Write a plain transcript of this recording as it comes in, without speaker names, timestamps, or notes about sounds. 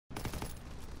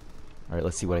Alright,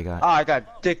 let's see what I got. Oh, I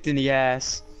got dicked in the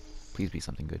ass. Please be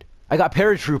something good. I got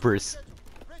paratroopers!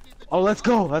 Oh, let's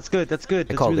go. That's good. That's good.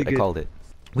 That's really good. I called it.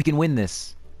 We can win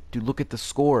this. Dude, look at the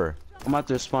score. I'm out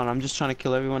there spawn. I'm just trying to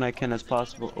kill everyone I can as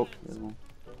possible. Oh, there's one.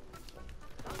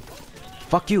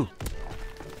 Fuck you!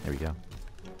 There we go.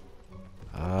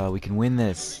 We can win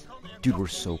this. Dude, we're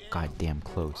so goddamn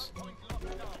close.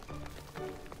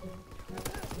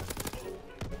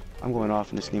 I'm going off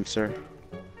in this game, sir.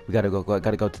 We gotta go to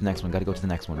the next one. Gotta go to the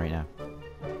next one right now.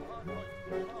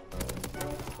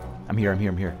 I'm here.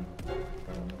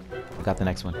 I got the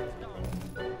next one.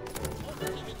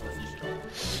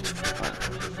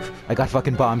 I got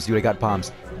fucking bombs, dude. I got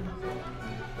bombs.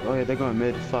 Oh yeah, they're going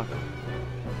mid. Fuck.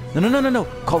 No.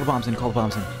 Call the bombs in.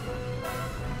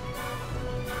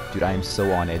 Dude, I am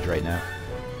so on edge right now.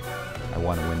 I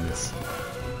want to win this.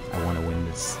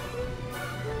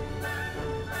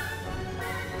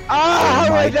 Oh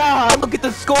my god! Look at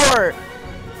the score!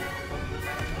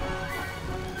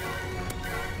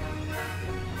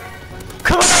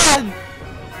 Come on!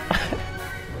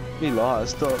 We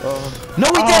lost.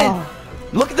 No, we didn't!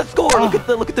 Look at the score! Look at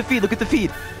the feed!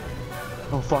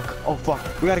 Oh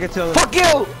fuck! We gotta get to the... Fuck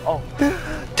you! Oh.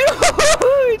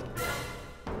 Dude!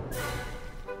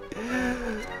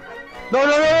 No!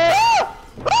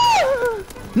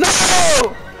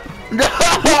 No!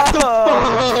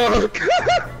 Fuck!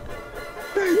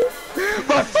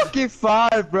 My fucking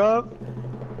 5, bro.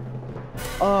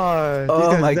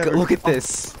 Oh my god! Look at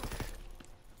this.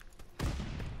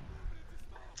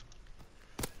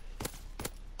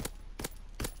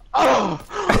 Oh!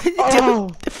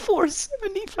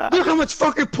 475. Look how much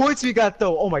fucking points we got,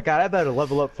 though. Oh my god, I better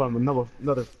level up from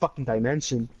another fucking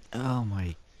dimension. Oh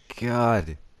my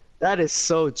god. That is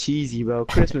so cheesy, bro.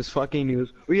 Christmas fucking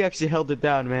news. We actually held it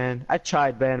down, man. I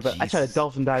tried, man, but I tried to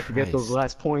dolphin dive to get those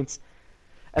last points,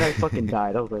 and I fucking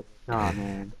died. I was like, nah,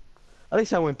 man. At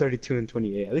least I went 32 and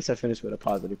 28. At least I finished with a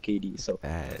positive KD. So.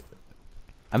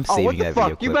 I'm saving Oh, what the that fuck?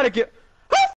 video clip. You better get.